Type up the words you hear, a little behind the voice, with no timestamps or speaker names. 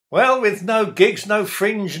Well, with no gigs, no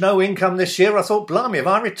fringe, no income this year, I thought, blimey, have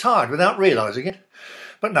I retired without realising it?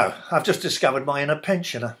 But no, I've just discovered my inner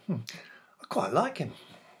pensioner. I quite like him.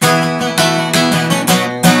 Well,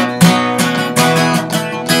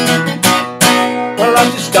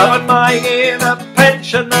 I've discovered my inner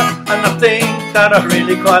pensioner, and I think that I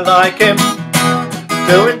really quite like him.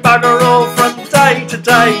 Doing bugger all from day to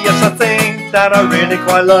day, yes, I think that I really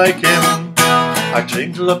quite like him. I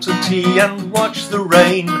drink lots of tea and watch the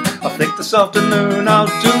rain. I think this afternoon I'll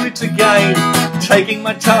do it again. Taking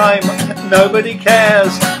my time, nobody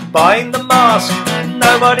cares. Buying the mask,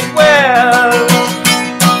 nobody wears.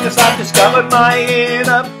 Yes, I've discovered my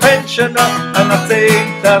inner pensioner, and I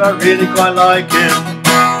think that I really quite like him.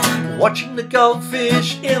 Watching the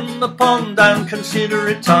goldfish in the pond and consider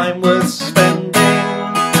it time worth spending.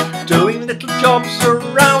 Doing little jobs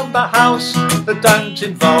around the house that don't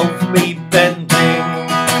involve me bending.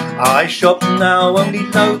 I shop now only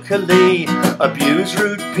locally, abuse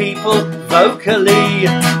rude people vocally.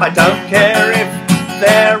 I don't care if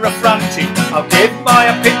they're affronted, I'll give my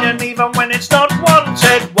opinion even when it's not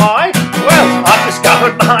wanted. Why? Well, I've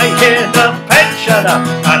discovered my inner pensioner,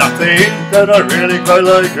 and I think that I really quite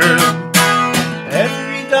like him.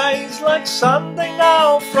 Every day's like Sunday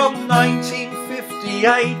now from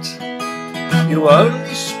 1958. You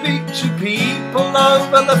only speak to people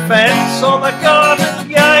over the fence or the garden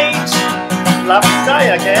gate. Lovely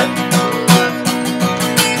day again.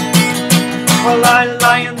 Well, I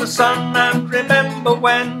lie in the sun and remember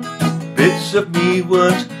when bits of me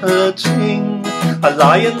weren't hurting. I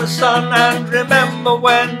lie in the sun and remember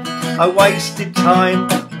when I wasted time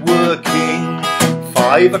working.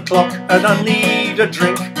 5 o'clock and I need a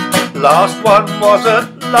drink. Last one was at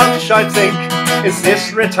lunch, I think. Is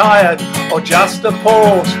this retired or just a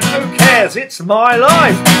pause? Who cares? It's my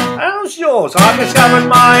life. How's yours? I've discovered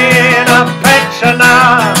my inner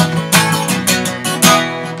pensioner.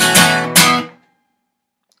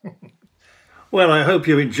 Well, I hope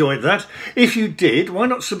you enjoyed that. If you did, why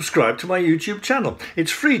not subscribe to my YouTube channel? It's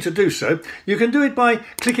free to do so. You can do it by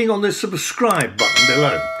clicking on the subscribe button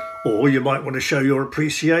below. Or you might want to show your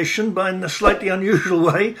appreciation by in a slightly unusual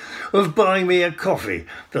way of buying me a coffee.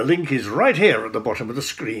 The link is right here at the bottom of the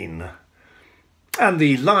screen. And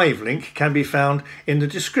the live link can be found in the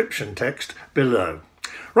description text below.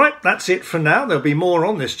 Right, that's it for now. There'll be more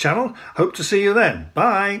on this channel. Hope to see you then.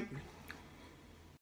 Bye.